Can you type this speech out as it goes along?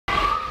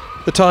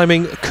The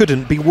timing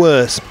couldn't be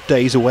worse.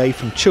 Days away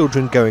from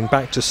children going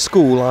back to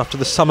school after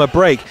the summer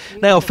break,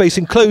 now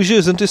facing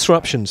closures and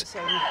disruptions.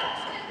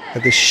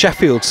 At this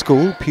Sheffield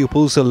school,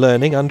 pupils are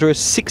learning under a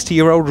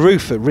 60-year-old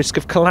roof at risk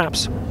of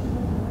collapse.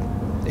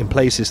 In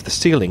places, the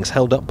ceilings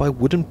held up by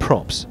wooden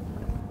props.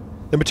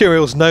 The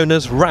materials known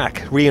as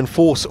RAC,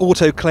 reinforced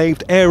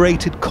autoclaved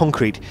aerated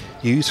concrete,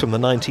 used from the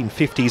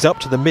 1950s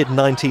up to the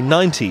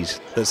mid-1990s,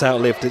 that's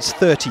outlived its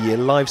 30-year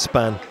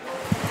lifespan.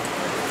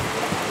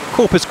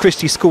 Corpus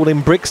Christi School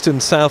in Brixton,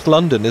 South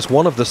London, is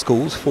one of the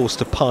schools forced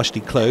to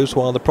partially close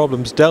while the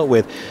problem's dealt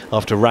with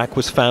after RAC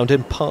was found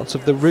in parts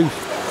of the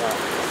roof.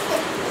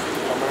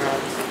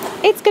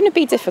 It's going to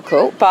be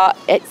difficult, but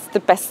it's the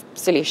best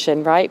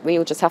solution, right? We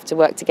all just have to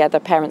work together.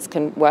 Parents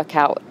can work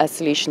out a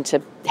solution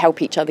to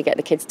help each other get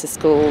the kids to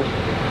school.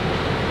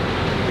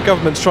 The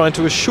government's trying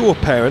to assure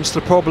parents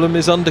the problem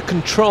is under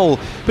control,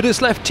 but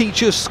it's left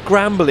teachers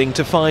scrambling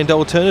to find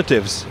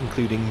alternatives,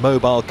 including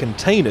mobile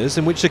containers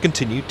in which to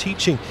continue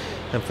teaching.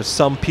 And for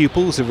some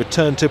pupils, a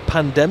return to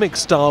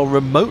pandemic-style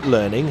remote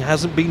learning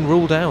hasn't been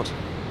ruled out.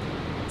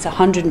 It's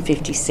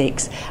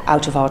 156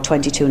 out of our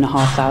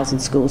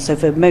 22,500 schools, so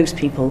for most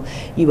people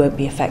you won't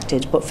be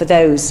affected, but for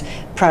those,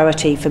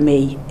 priority for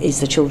me is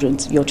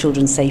your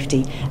children's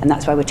safety, and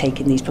that's why we're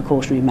taking these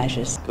precautionary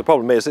measures. The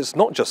problem is it's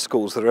not just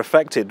schools that are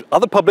affected.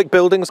 Other public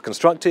buildings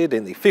constructed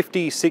in the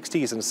 50s,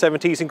 60s and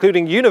 70s,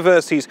 including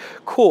universities,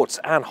 courts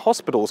and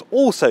hospitals,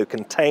 also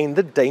contain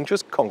the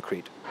dangerous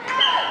concrete.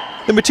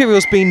 The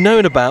material's been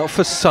known about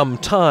for some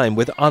time,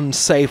 with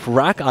unsafe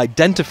RAC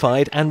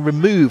identified and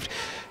removed.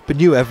 But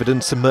new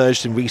evidence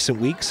emerged in recent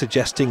weeks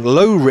suggesting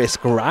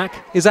low-risk RAC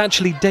is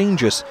actually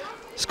dangerous.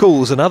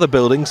 Schools and other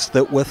buildings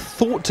that were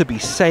thought to be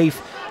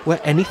safe were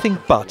anything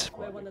but.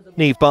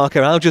 Neave, Al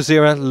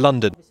Jazeera,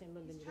 London.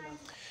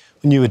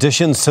 New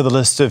additions to the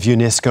list of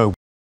UNESCO.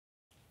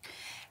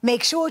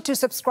 Make sure to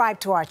subscribe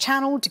to our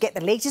channel to get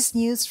the latest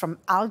news from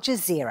Al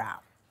Jazeera.